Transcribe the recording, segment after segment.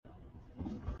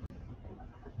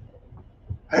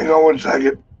Hang on one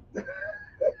second.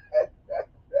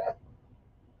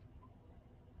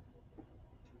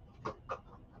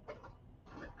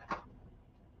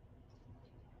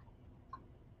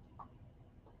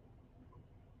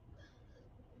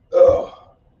 Oh,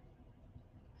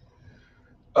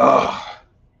 oh,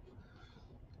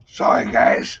 sorry,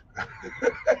 guys.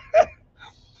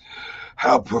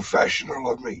 How professional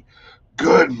of me.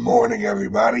 Good morning,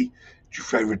 everybody. It's your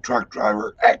favorite truck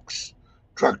driver, ex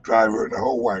truck driver in the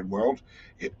whole wide world.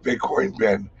 It's Bitcoin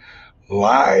Ben,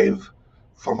 live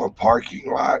from a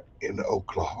parking lot in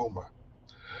Oklahoma.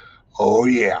 Oh,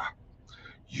 yeah.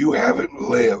 You haven't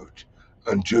lived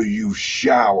until you've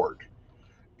showered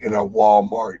in a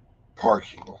Walmart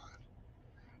parking lot.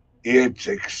 It's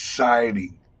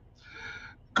exciting.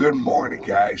 Good morning,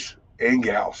 guys and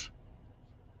gals.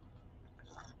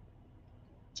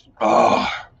 Oh,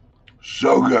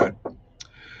 so good.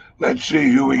 Let's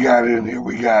see who we got in here.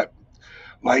 We got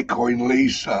Litecoin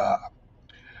Lisa.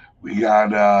 We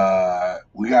got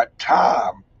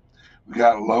Tom. We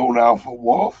got Lone Alpha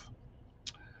Wolf.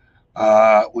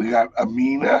 We got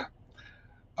Amina.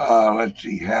 Let's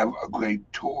see. Have a great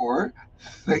tour.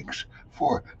 Thanks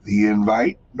for the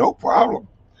invite. No problem.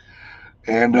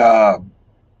 And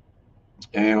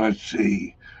let's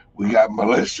see. We got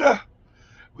Melissa.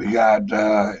 We got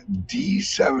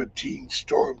D17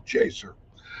 Storm Chaser.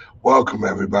 Welcome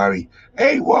everybody.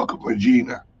 Hey, welcome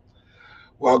Regina.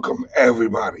 Welcome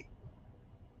everybody.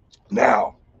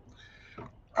 Now,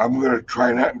 I'm going to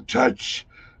try not to touch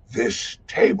this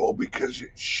table because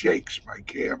it shakes my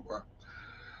camera.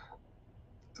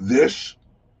 This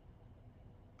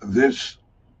this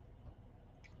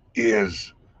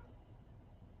is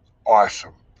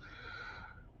awesome.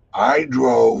 I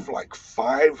drove like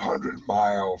 500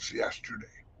 miles yesterday,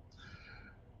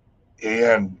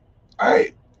 and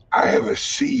I I have a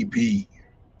CB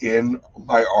in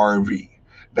my RV.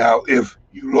 Now, if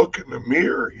you look in the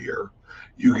mirror here,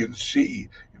 you can see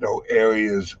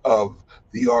areas of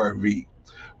the RV.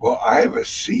 Well, I have a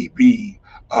CB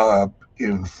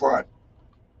in front,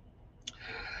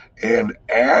 and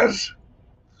as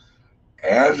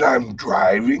I'm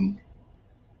driving,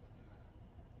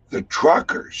 the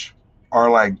truckers are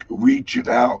like reaching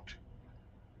out,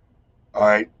 all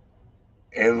right,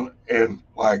 and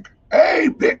like, hey,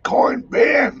 Bitcoin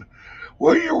Ben,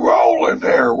 where you rolling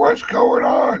there? What's going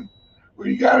on? Well,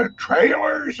 you got a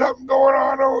trailer or something going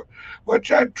on? Or what's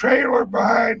that trailer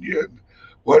behind you?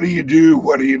 What do you do?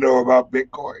 What do you know about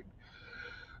Bitcoin?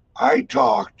 I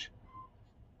talked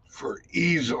for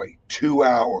easily 2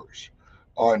 hours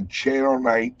on Channel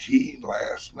 19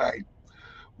 last night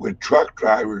with truck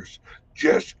drivers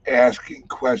just asking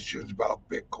questions about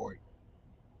Bitcoin.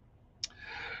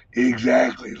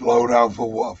 Exactly, Lone Alpha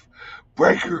Wolf.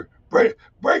 Breaker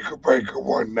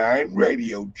 19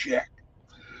 radio check.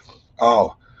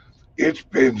 Oh, it's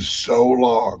been so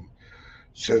long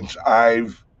since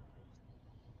I've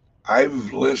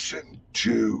listened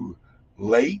to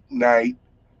late night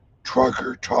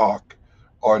trucker talk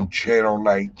on Channel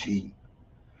 19,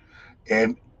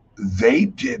 and they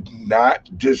did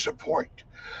not disappoint.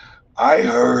 I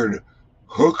heard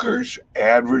hookers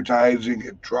advertising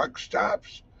at truck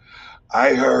stops.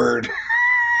 I heard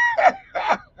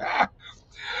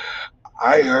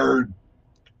I heard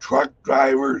truck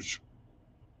drivers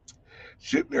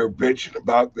sitting there bitching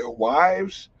about their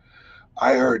wives.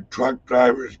 I heard truck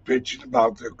drivers bitching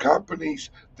about their companies.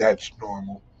 That's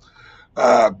normal.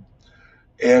 Uh,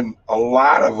 and a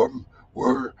lot of them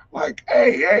were like,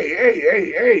 hey,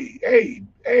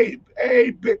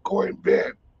 Bitcoin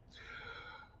Ben,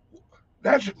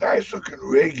 that's a nice looking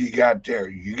rig you got there.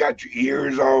 You got your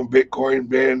ears on, Bitcoin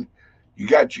Ben. You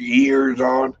got your ears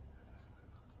on.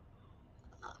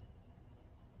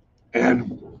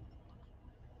 And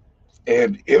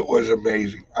it was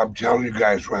amazing. I'm telling you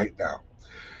guys right now,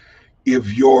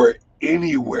 if you're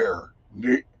anywhere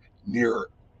near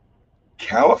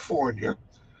California,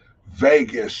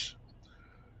 Vegas,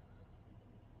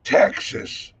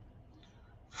 Texas,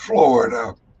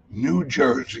 Florida, New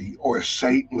Jersey, or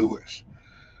St. Louis,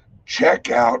 check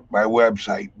out my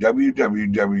website,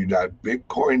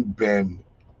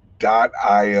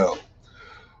 www.bitcoinben.io,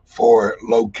 for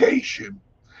location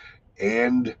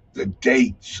and the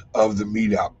dates of the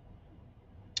meetup.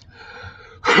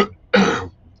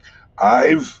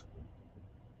 I've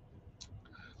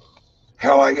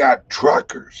I got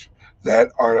truckers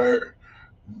that are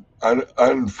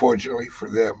unfortunately for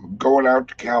them, going out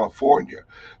to California.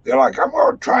 They're like, I'm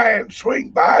going to try and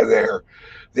swing by there.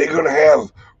 They're going to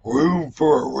have room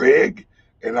for a rig.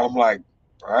 And I'm like,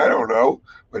 I don't know,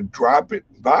 but drop it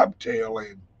and bobtail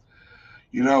in.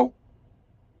 You know,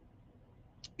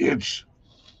 it's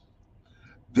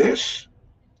this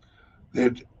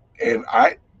that, and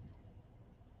I,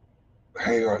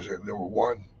 hang on a second, there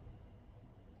were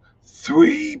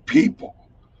three people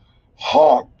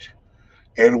honked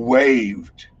and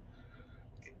waved,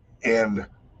 and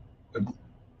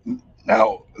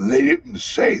now they didn't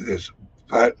say this,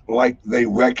 but like they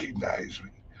recognized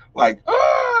me, like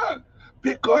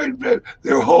Bitcoin,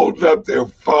 they're holding up their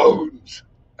phones,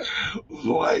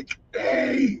 like,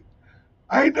 hey,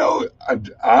 I know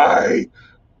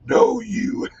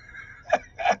you,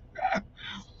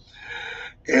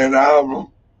 and I'm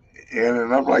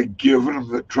like giving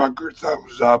them the trucker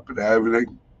thumbs up and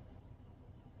everything.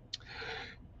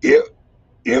 It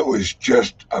it was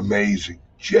just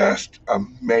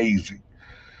amazing.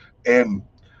 And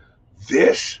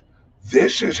this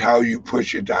this is how you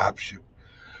push adoption.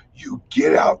 You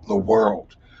get out in the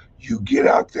world, you get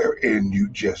out there and you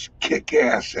just kick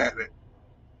ass at it.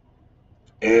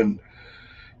 And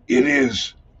it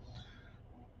is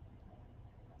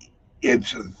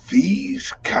it's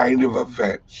these kind of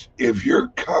events. If you're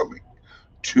coming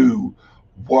to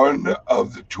one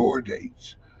of the tour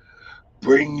dates,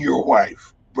 bring your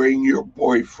wife, bring your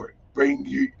boyfriend,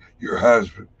 bring your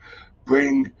husband,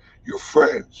 bring your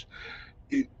friends,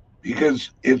 it,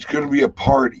 because it's going to be a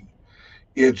party.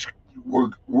 It's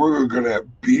we're going to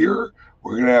have beer,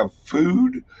 we're going to have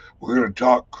food, we're going to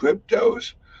talk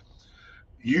cryptos.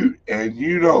 You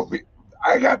know me,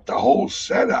 I got the whole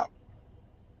setup.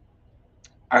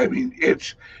 I mean,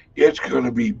 it's going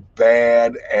to be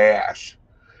badass,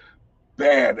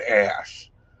 badass,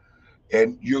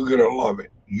 and you're going to love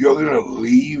it. You're going to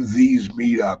leave these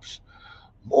meetups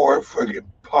more freaking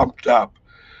pumped up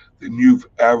than you've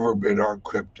ever been on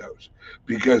cryptos,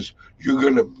 because you're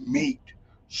going to meet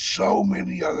so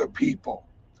many other people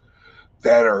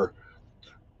that are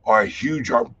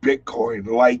huge on Bitcoin,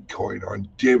 Litecoin, on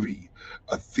Divi,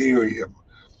 Ethereum,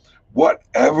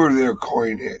 whatever their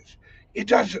coin is. It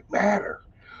doesn't matter.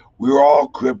 We're all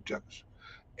cryptos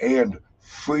and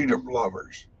freedom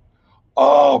lovers.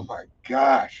 Oh my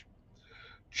gosh.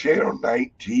 Channel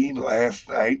 19 last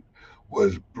night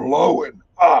was blowing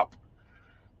up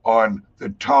on the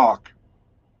talk.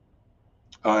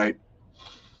 All right.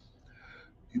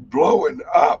 Blowing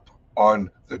up on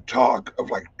the talk of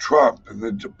like Trump and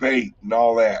the debate and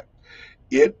all that.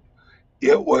 It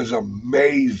it was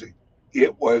amazing.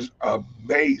 It was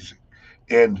amazing.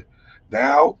 And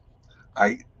now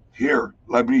I here,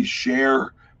 let me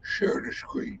share the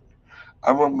screen.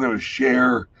 I'm going to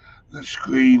share the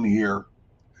screen here.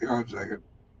 Hang on a second.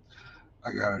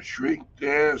 I gotta shrink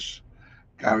this.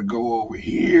 Gotta go over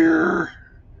here.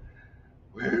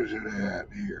 Where's it at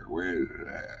here? Where's it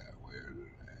at? Where's it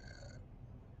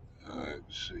at?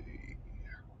 Let's see.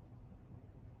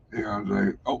 Hang on a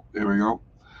second. Oh, there we go.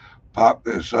 Pop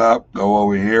this up. Go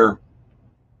over here.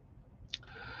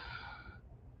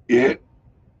 It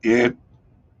it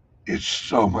it's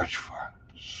so much fun.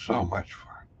 So much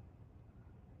fun.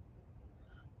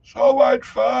 So much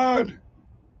fun.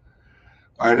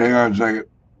 All right, hang on a second.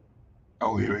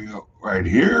 Oh, here we go. Right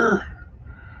here.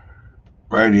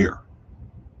 Right here.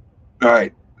 All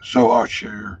right. So I'll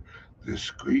share this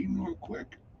screen real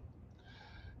quick.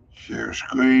 Share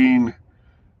screen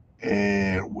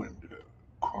and window.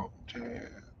 Chrome tab.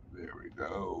 There we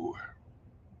go.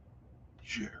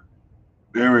 Share.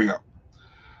 There we go.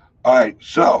 All right.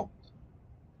 So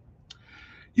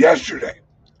yesterday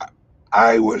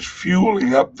I was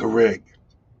fueling up the rig.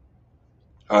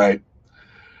 All right.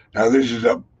 Now this is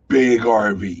a big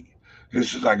RV.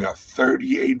 This is like a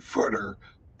 38 footer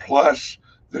plus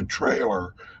the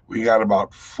trailer. We got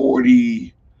about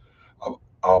 48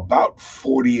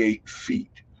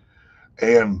 feet.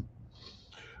 And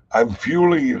I'm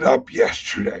fueling it up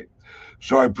yesterday.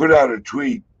 So I put out a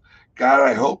tweet. God,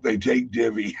 I hope they take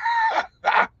Divi.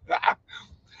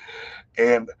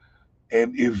 and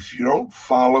and if you don't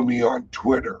follow me on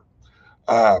Twitter,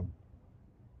 uh,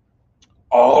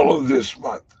 all of this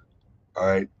month, all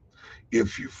right,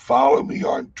 if you follow me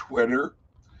on Twitter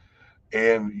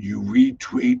and you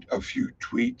retweet a few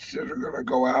tweets that are going to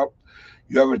go out,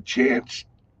 you have a chance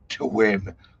to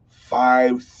win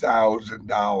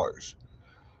 $5,000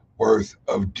 worth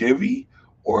of Divi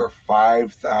or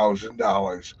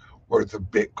 $5,000 worth of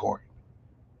Bitcoin.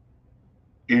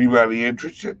 Anybody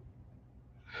interested?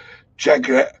 Check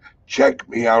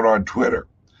me out on Twitter.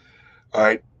 All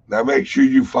right. Now make sure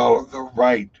you follow the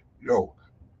right,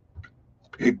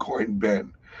 Bitcoin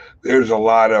Ben. There's a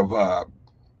lot of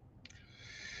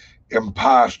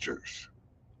imposters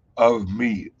of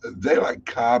me. They like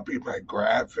copy my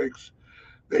graphics.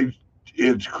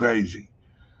 It's crazy.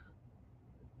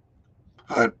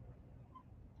 But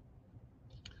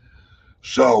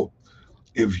So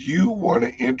if you want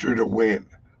to enter to win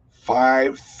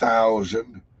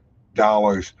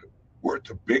 $5,000 worth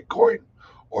of Bitcoin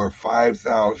or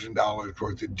 $5,000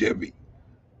 worth of Divi,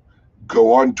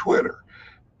 go on Twitter.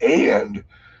 And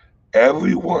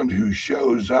everyone who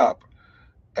shows up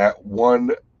at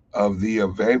one of the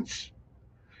events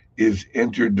is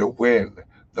entered to win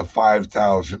the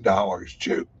 $5,000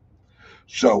 too.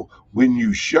 So when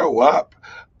you show up,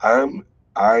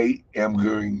 I am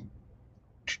going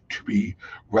to be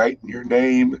writing your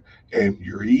name and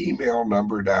your email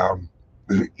number down.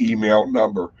 The email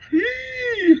number.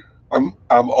 I'm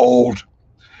old.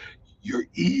 Your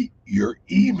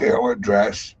email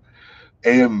address,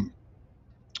 and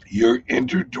you're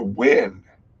entered to win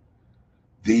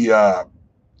the uh,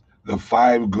 the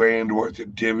 $5,000 worth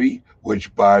of Divi,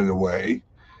 which by the way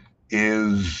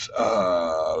is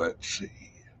let's see,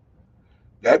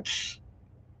 that's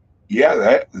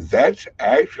that's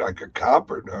actually like a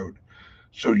copper node.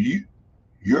 So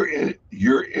you're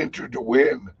entered to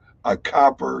win a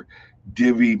copper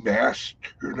Divi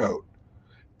master node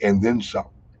and then some.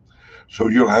 So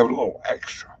you'll have a little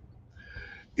extra.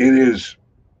 It is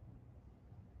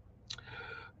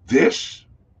this,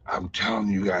 I'm telling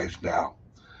you guys now,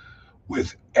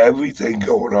 with everything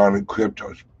going on in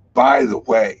cryptos. By the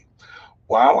way,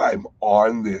 while I'm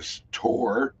on this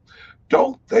tour,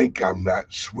 don't think I'm not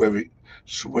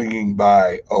swinging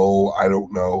by, oh, I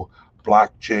don't know,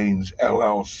 Blockchains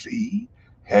LLC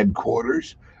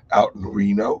headquarters out in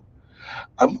Reno.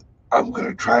 I'm I'm going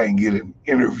to try and get an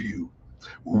interview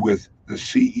with the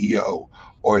CEO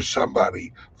or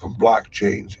somebody from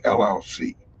Blockchains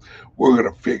LLC. We're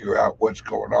going to figure out what's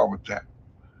going on with that.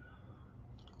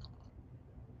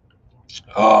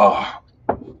 Oh,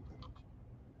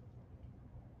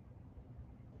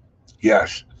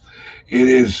 yes, it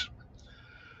is.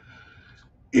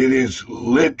 It is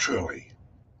literally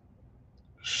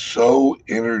so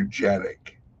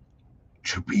energetic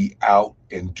to be out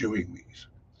and doing these.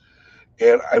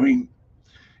 And I mean,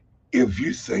 if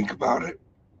you think about it,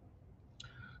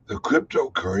 the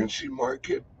cryptocurrency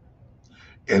market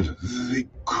and the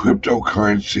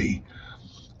cryptocurrency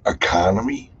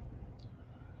economy,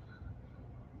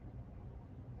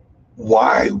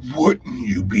 why wouldn't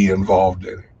you be involved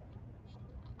in it?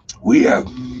 We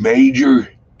have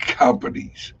major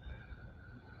companies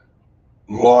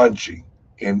launching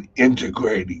and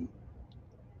integrating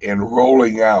and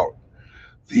rolling out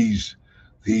these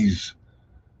these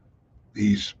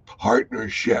these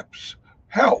partnerships.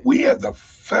 Hell, we have the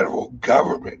federal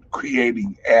government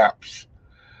creating apps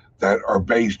that are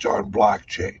based on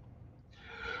blockchain.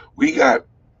 We got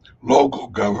local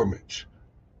governments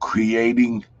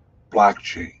creating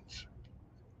blockchains.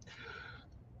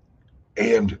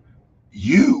 And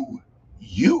you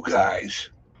guys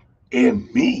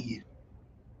and me,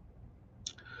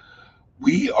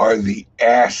 we are the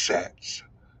assets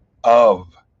of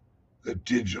the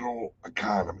digital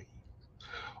economy.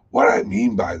 What I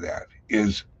mean by that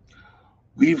is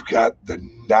we've got the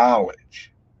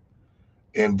knowledge,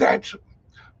 and that's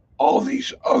all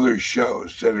these other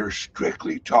shows that are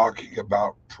strictly talking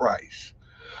about price.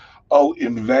 Oh,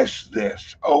 invest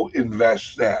this. Oh,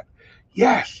 invest that.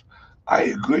 Yes, I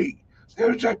agree.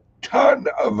 There's a ton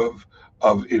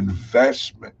of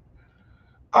investment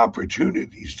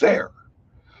opportunities there.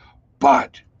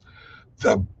 But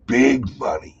the big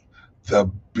money, the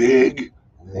big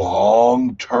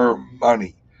long term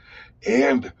money,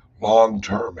 and long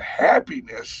term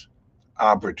happiness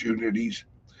opportunities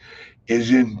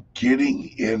is in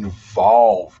getting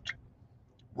involved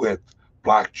with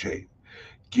blockchain,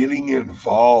 getting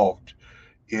involved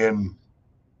in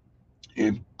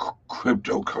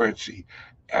cryptocurrency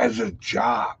as a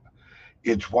job.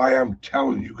 It's why I'm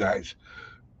telling you guys,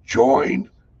 join,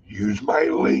 use my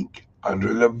link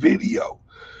under the video.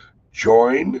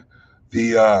 Join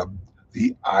the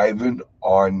Ivan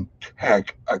on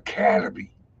Tech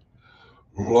Academy.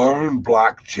 Learn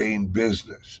blockchain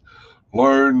business.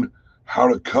 Learn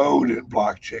how to code in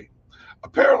blockchain.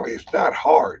 Apparently, it's not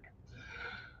hard.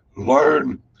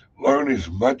 Learn learn as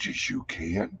much as you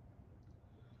can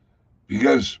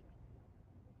because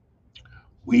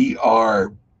we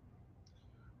are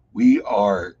we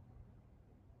are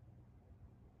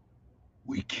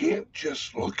we can't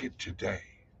just look at today.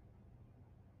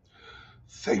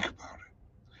 Think about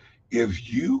it. If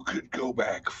you could go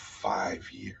back 5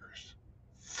 years,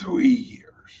 3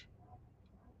 years,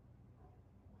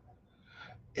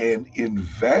 and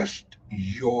invest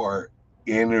your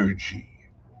energy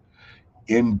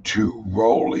into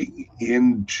rolling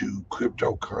into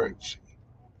cryptocurrency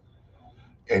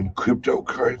and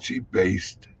cryptocurrency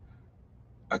based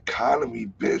economy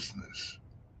business,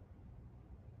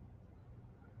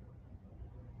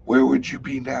 where would you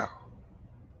be now?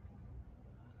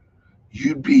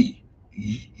 You'd be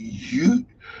you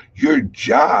your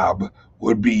job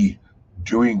would be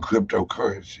doing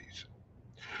cryptocurrencies,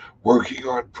 working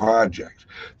on projects.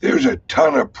 There's a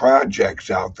ton of projects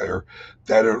out there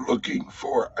that are looking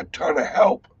for a ton of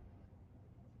help.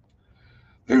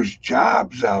 There's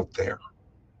jobs out there.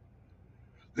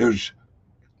 There's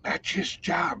not just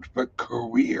jobs, but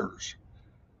careers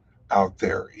out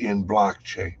there in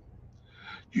blockchain.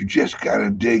 You just got to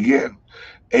dig in.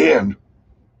 And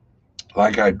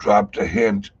like I dropped a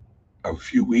hint a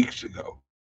few weeks ago,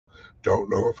 don't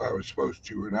know if I was supposed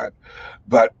to or not,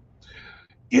 but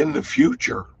in the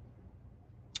future,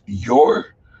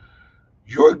 your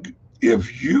your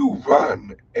if you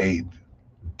run a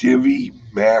Divi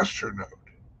masternode,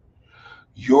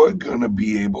 you're going to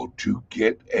be able to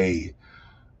get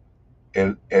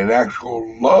an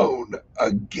actual loan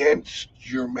against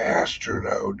your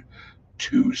masternode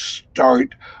to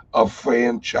start a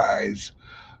franchise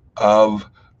of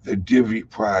the Divi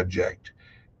project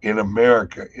in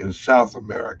America, in South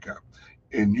America,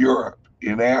 in Europe,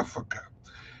 in Africa,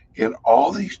 in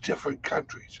all these different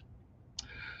countries.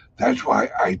 That's why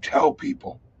I tell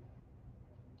people,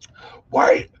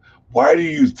 why why do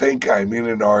you think I'm in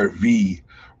an RV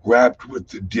wrapped with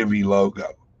the Divi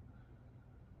logo?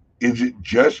 Is it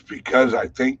just because I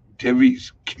think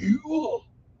Divi's cool?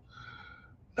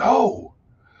 No.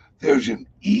 There's an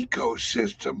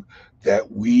ecosystem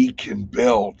that we can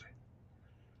build.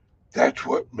 That's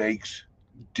what makes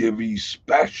Divi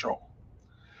special.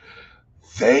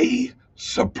 They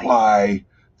supply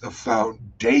the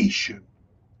foundation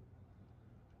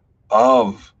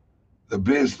of the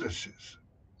businesses,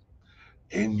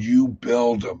 and you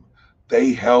build them.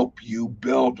 They help you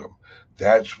build them.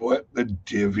 That's what the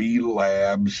Divi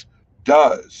Labs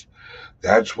does.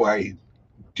 That's why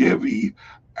Divi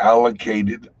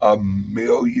allocated $1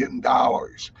 million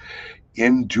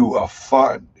into a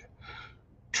fund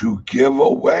to give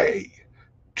away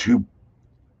to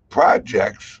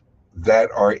projects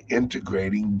that are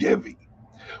integrating Divi.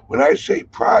 When I say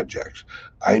projects,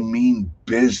 I mean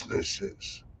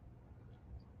businesses.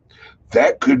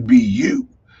 That could be you.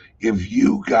 If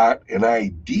you got an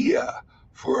idea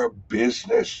for a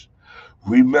business,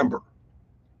 remember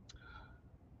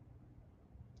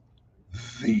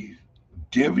the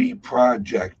Divi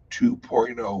Project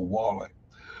 2.0 wallet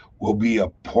will be a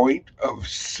point of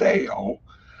sale,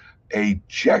 a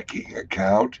checking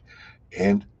account,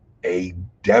 and a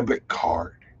debit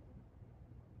card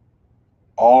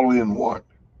all in one.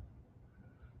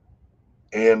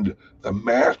 And the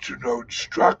masternode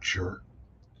structure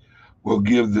will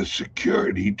give the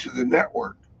security to the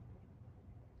network.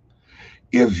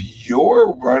 If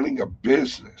you're running a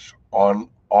business,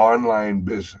 online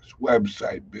business,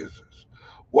 website business,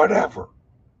 whatever,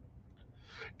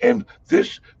 and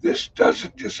this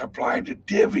doesn't just apply to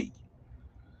Divi.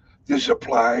 This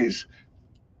applies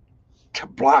to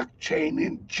blockchain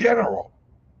in general.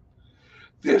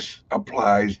 This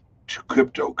applies to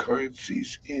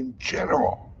cryptocurrencies in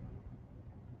general.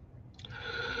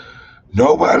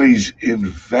 Nobody's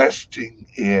investing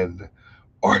in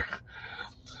or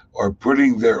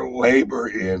putting their labor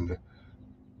in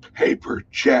paper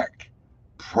check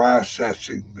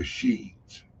processing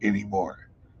machines anymore.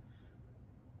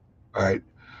 Right?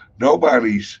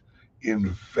 Nobody's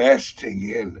investing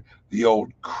in the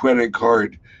old credit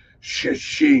card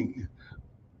shishing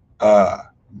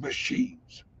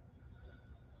machines.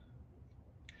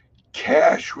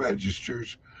 Cash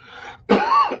registers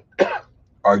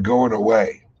are going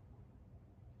away.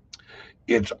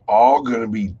 It's all going to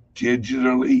be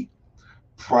digitally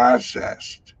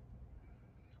processed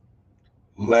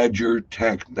ledger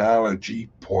technology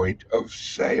point of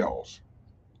sales.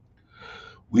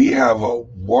 We have a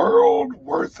world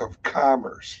worth of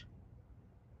commerce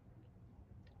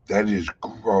that is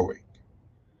growing.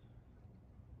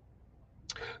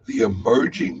 The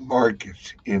emerging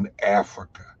markets in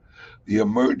Africa, the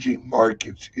emerging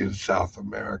markets in South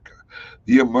America,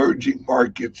 the emerging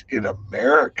markets in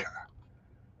America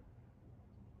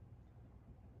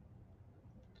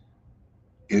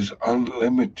is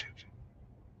unlimited.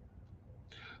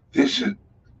 This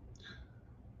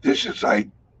is like,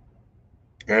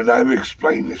 and I've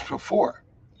explained this before.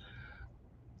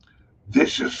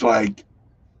 This is like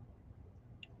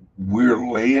we're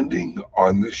landing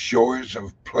on the shores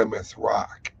of Plymouth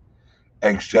Rock,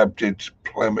 except it's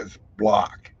Plymouth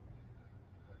Block.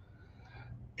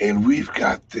 And we've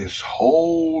got this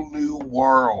whole new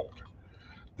world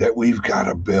that we've got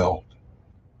to build.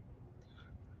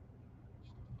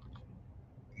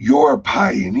 You're a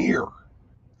pioneer.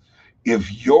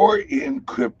 If you're in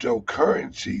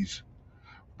cryptocurrencies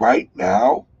right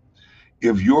now,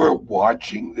 if you're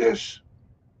watching this,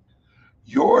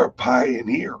 you're a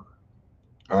pioneer.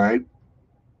 All right.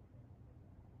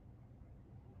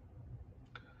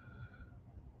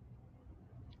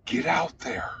 Get out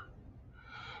there,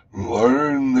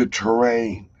 learn the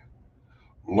terrain,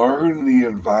 learn the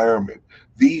environment.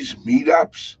 These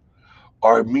meetups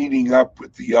are meeting up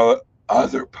with the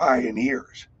other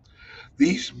pioneers.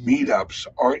 These meetups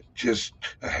aren't just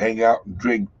to hang out and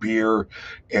drink beer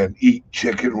and eat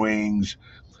chicken wings.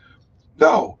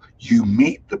 No, you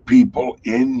meet the people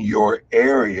in your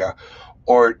area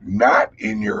or not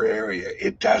in your area.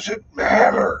 It doesn't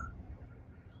matter.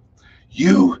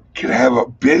 You can have a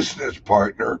business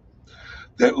partner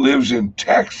that lives in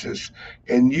Texas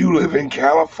and you live in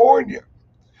California.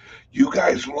 You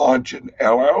guys launch an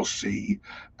LLC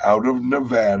out of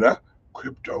Nevada,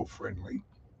 crypto friendly.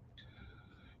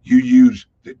 You use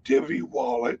the Divi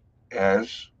wallet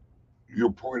as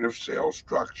your point of sale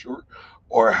structure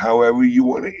or however you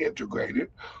want to integrate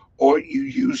it, or you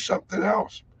use something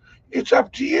else. It's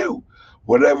up to you,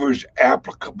 whatever's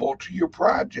applicable to your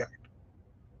project.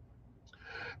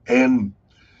 And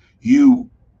you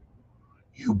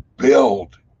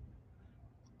build,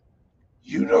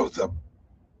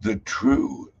 the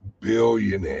true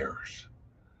billionaires.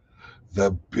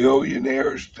 The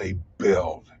billionaires, they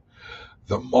build.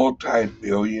 The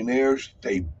multimillionaires,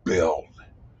 they build.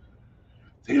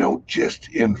 They don't just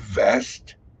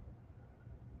invest.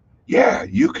 Yeah,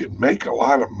 you can make a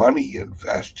lot of money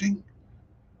investing,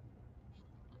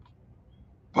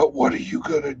 but what are you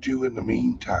going to do in the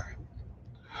meantime?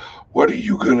 What are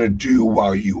you going to do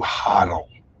while you hodl?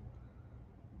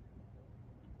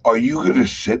 Are you going to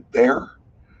sit there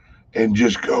and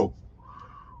just go,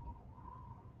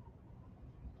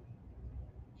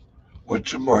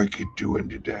 what's the market doing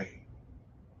today?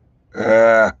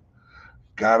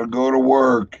 Gotta go to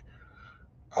work.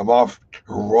 I'm off to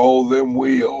roll them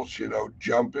wheels,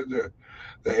 jump in the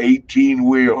 18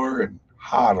 wheeler and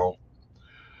hodl.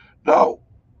 No,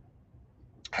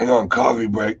 hang on, coffee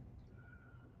break.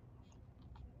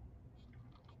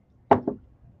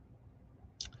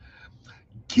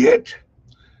 Get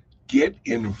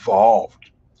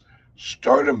involved.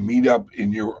 Start a meetup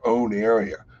in your own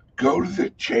area. Go to the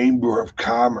Chamber of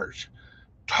Commerce.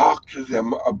 Talk to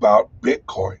them about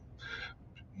Bitcoin.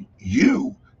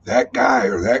 You, that guy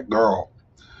or that girl,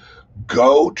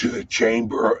 go to the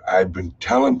chamber. I've been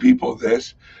telling people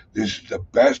this. This is the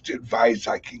best advice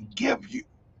I can give you.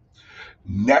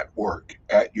 Network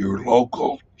at your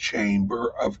local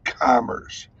Chamber of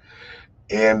Commerce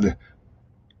and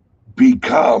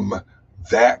become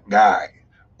that guy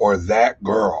or that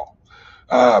girl.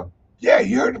 Yeah,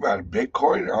 you heard about a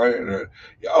Bitcoin?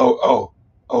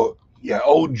 Yeah,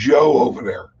 old Joe over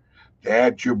there.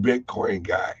 That's your Bitcoin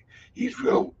guy. He's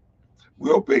real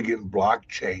big in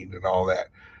blockchain and all that.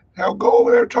 Now go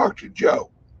over there and talk to Joe.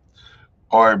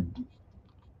 Or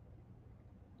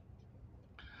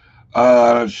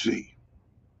let's see.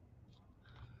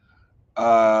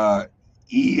 Uh,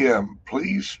 EM,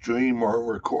 please stream or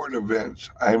record events.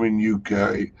 I'm in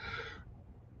UK,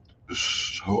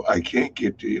 so I can't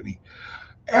get to any.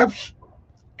 Abs-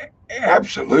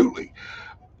 Absolutely.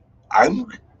 I'm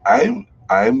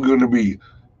I'm going to be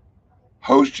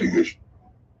hosting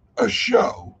a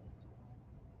show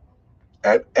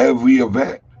at every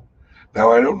event.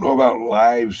 Now I don't know about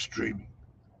live streaming,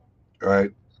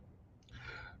 right?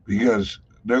 Because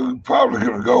they're probably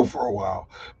going to go for a while.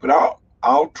 But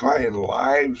I'll try and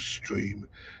live stream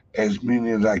as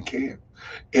many as I can.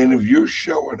 And if you're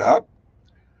showing up,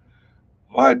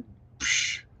 like,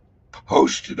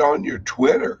 post it on your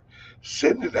Twitter,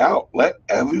 send it out, let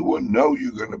everyone know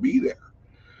you're going to be there.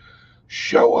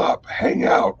 Show up, hang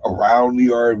out around the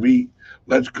RV.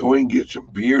 Let's go and get some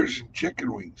beers and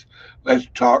chicken wings. Let's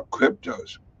talk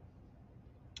cryptos.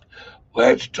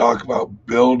 Let's talk about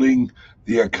building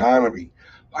the economy.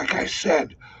 Like I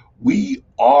said, we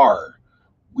are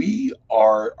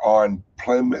on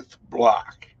Plymouth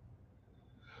Block.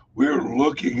 We're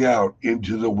looking out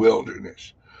into the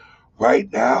wilderness.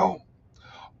 Right now,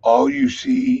 all you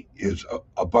see is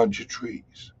a bunch of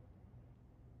trees.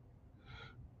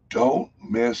 Don't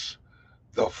miss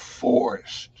the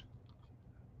forest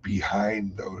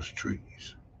behind those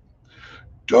trees.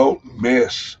 Don't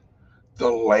miss the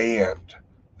land,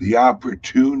 the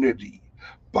opportunity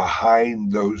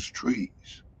behind those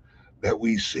trees that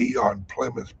we see on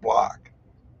Plymouth Block.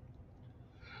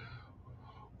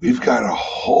 We've got a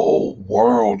whole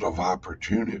world of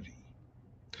opportunity.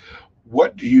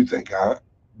 What do you think?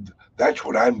 That's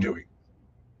what I'm doing.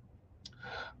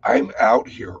 I'm out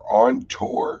here on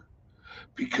tour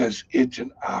because it's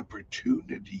an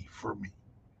opportunity for me.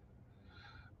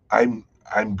 I'm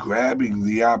grabbing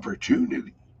the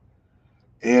opportunity.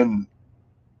 And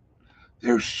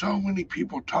there's so many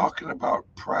people talking about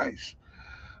price.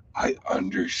 I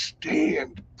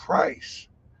understand price.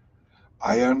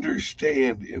 I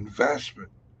understand investment.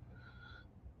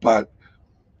 But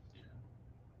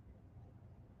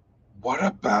what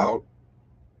about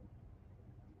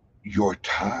your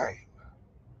time,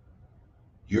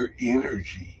 your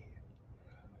energy,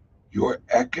 your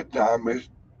economic,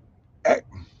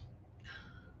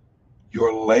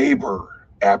 your labor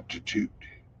aptitude,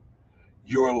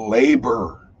 your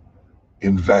labor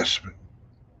investment?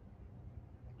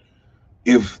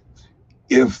 If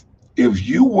if if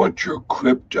you want your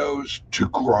cryptos to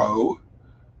grow,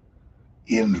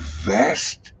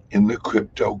 invest in the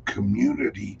crypto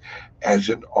community as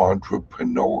an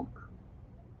entrepreneur,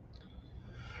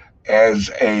 as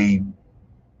a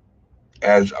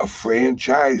as a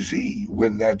franchisee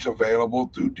when that's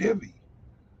available through Divi,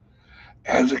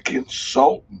 as a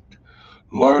consultant.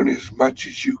 Learn as much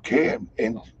as you can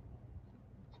and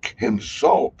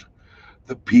consult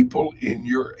the people in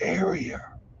your area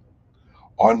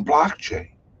on blockchain.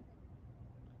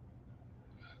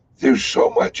 There's so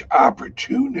much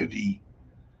opportunity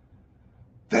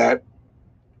that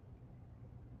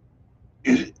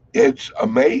it's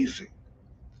amazing.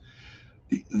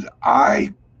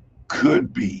 I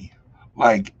could be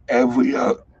like every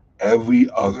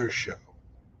other show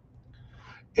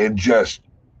and just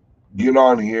get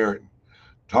on here and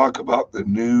talk about the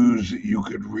news that you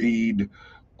could read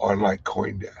on like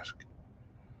CoinDesk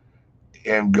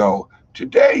and go,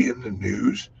 today in the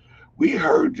news, we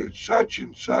heard that such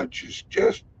and such is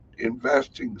just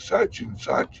investing such and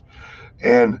such.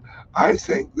 And I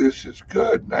think this is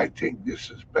good. And I think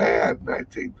this is bad. And I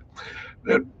think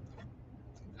that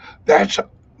that's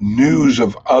news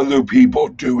of other people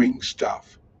doing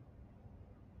stuff.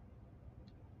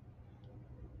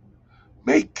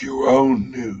 Make your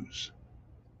own news.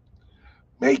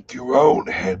 Make your own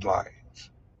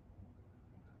headlines.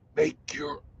 Make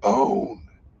your own.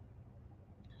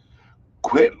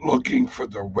 Quit looking for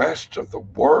the rest of the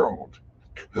world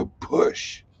to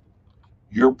push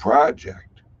your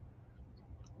project.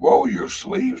 Roll your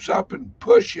sleeves up and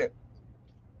push it.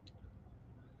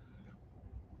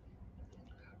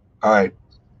 All right.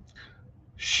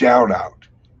 Shout out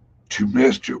to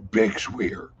Mr.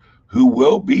 Bixweir, who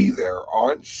will be there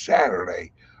on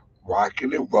Saturday,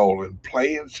 rocking and rolling,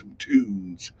 playing some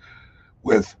tunes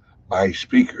with my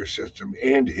speaker system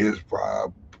and his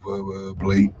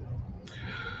probably.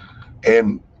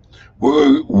 And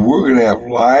we're gonna have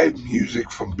live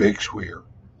music from Bixweir.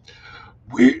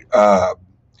 We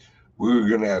we're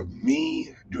gonna have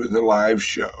me doing the live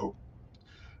show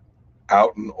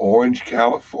out in Orange,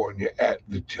 California at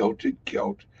the Tilted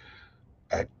Kilt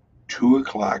at 2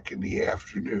 o'clock in the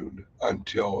afternoon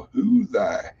until who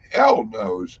the hell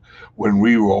knows when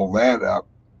we roll that up.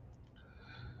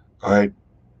 All right.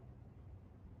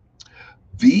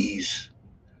 These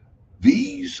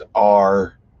these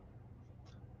are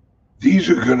these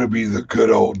are going to be the good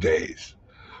old days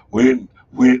when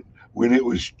it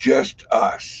was just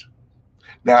us.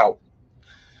 Now,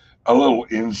 a little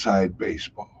inside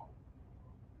baseball.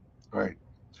 All right.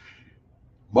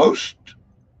 Most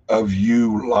of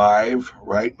you live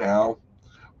right now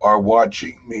are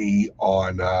watching me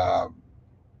on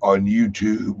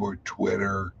YouTube or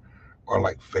Twitter or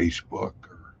like Facebook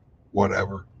or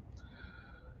whatever.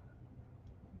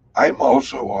 I'm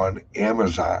also on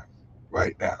Amazon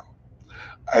right now.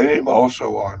 I am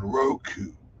also on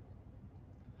Roku.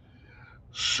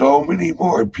 So many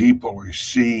more people are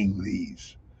seeing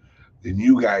these than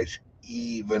you guys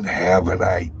even have an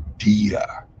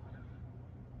idea.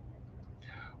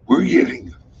 We're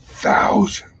getting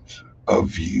thousands of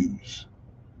views,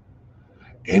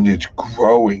 and it's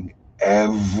growing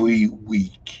every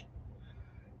week.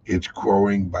 It's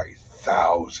growing by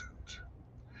thousands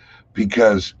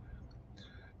because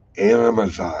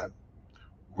Amazon,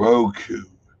 Roku,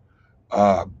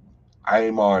 uh,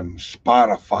 I'm on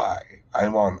Spotify,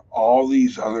 I'm on all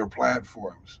these other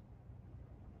platforms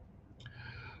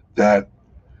that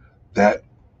that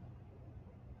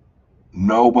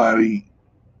nobody.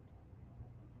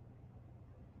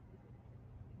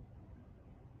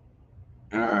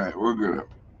 All right, we're gonna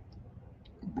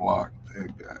block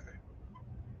that guy.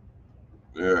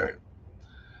 All right,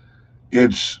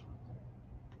 it's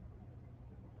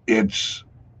it's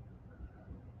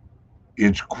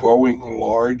it's growing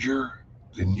larger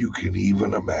than you can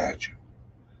even imagine.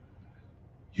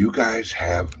 You guys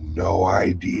have no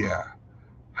idea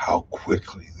how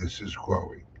quickly this is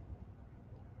growing.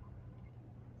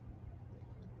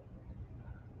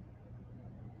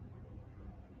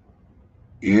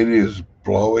 It is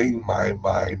blowing my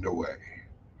mind away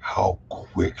how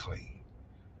quickly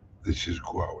this is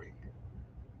growing.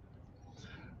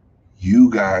 You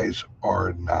guys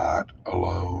are not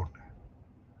alone.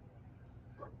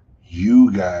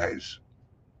 You guys,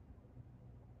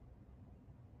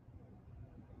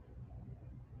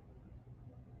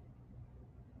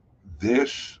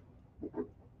 this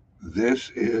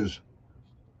this is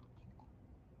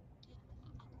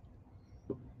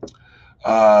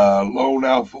Lone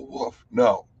Alpha Wolf.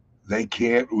 No, they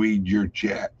can't read your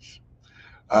chats.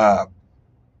 Uh,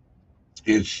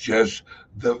 it's just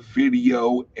the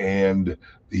video and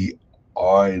the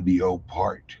audio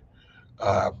part.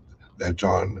 Uh, that's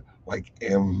on like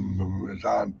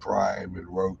Amazon Prime and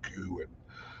Roku and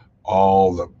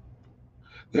all the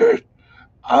there's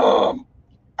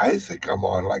I think I'm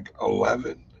on like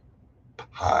 11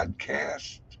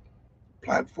 podcast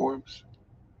platforms,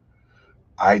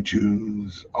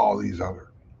 iTunes, all these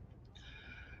other.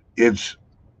 It's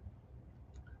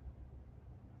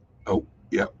oh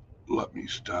yep. Let me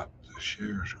stop the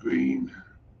share screen.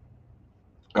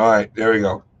 All right, there we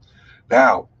go.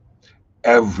 Now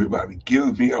everybody,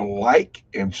 give me a like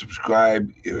and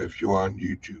subscribe if you're on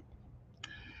YouTube.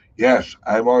 Yes,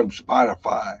 I'm on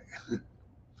Spotify.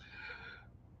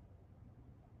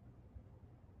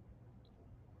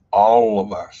 All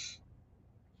of us,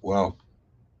 well,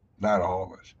 not all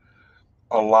of us,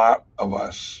 a lot of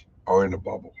us are in a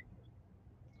bubble.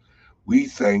 We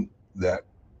think that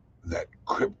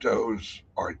cryptos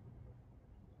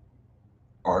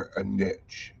are a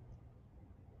niche.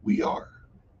 We are,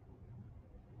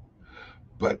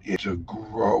 but it's a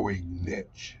growing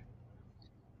niche.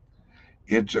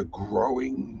 It's a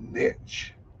growing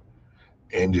niche,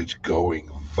 and it's going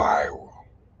viral.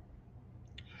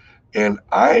 And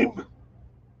I'm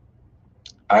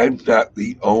not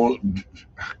the only.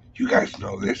 You guys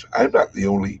know this. I'm not the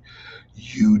only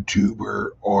YouTuber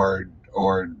or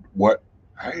what.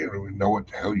 I don't even know what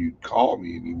the hell you'd call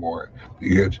me anymore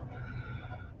because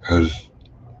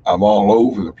I'm all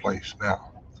over the place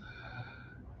now.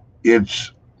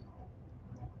 It's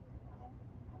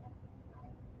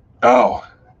oh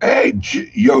hey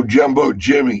yo Jumbo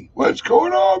Jimmy, what's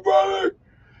going on, brother?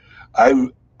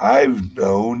 I've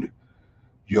known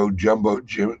Yo Jumbo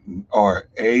Jim or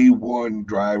A1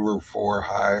 driver for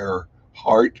hire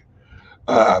Hart.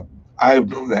 Uh, I've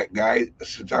known that guy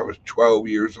since I was 12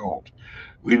 years old.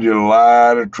 We did a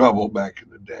lot of trouble back in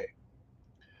the day.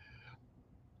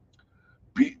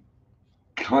 Be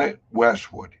Clint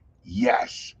Westwood,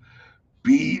 yes,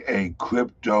 be a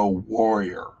crypto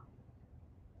warrior.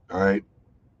 All right,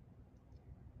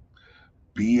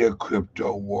 be a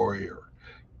crypto warrior.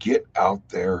 Get out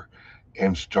there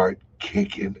and start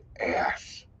kicking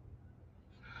ass.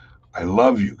 I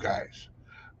love you guys.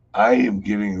 I am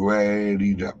getting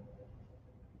ready to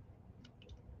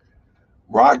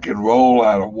rock and roll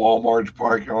out of Walmart's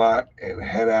parking lot and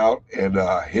head out and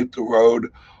hit the road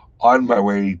on my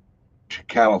way to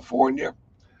California.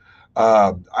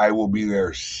 I will be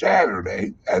there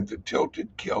Saturday at the Tilted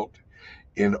Kilt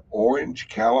in Orange,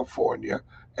 California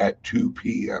at 2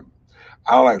 p.m.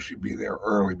 I'll actually be there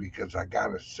early because I got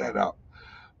to set up.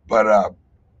 But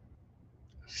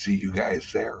see you guys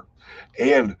there.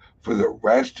 And for the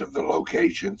rest of the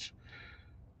locations,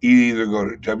 either go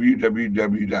to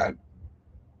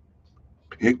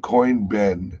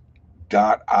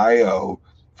www.bitcoinben.io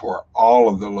for all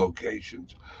of the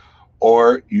locations,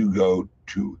 or you go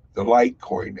to the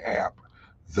Litecoin app,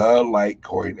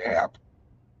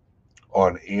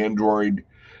 on Android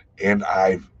and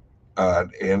and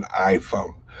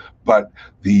iPhone. But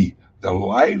the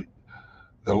light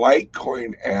the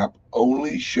Litecoin app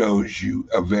only shows you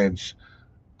events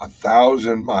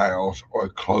 1,000 miles or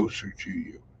closer to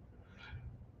you.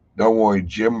 Don't worry,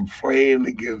 Jim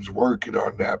Flanagan's working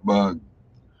on that bug.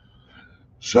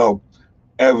 So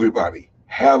everybody,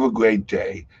 have a great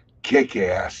day, kick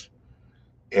ass,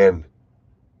 and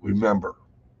remember,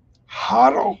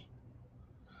 hodl,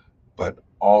 but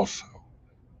also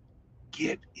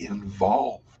get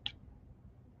involved.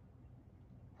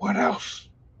 What else?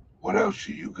 What else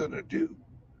are you going to do?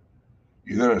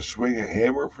 You're going to swing a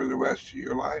hammer for the rest of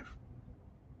your life?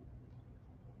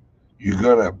 You're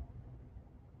going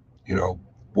to,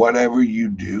 whatever you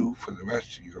do for the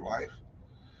rest of your life,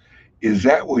 is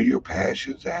that where your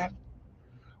passion's at?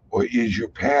 Or is your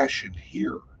passion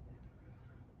here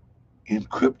in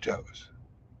cryptos?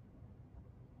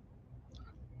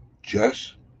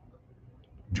 Just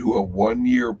do a 1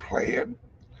 year plan,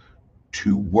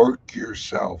 to work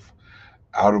yourself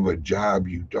out of a job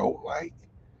you don't like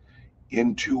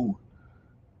into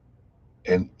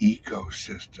an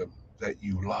ecosystem that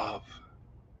you love.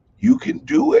 You can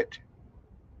do it.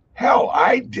 Hell,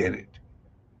 I did it.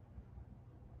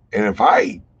 And if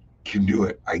I can do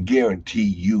it, I guarantee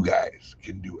you guys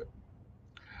can do it.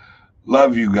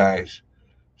 Love you guys.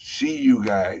 See you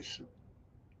guys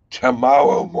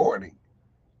tomorrow morning.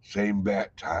 Same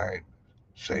bat time,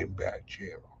 same bat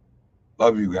channel.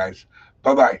 Love you guys.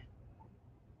 Bye bye.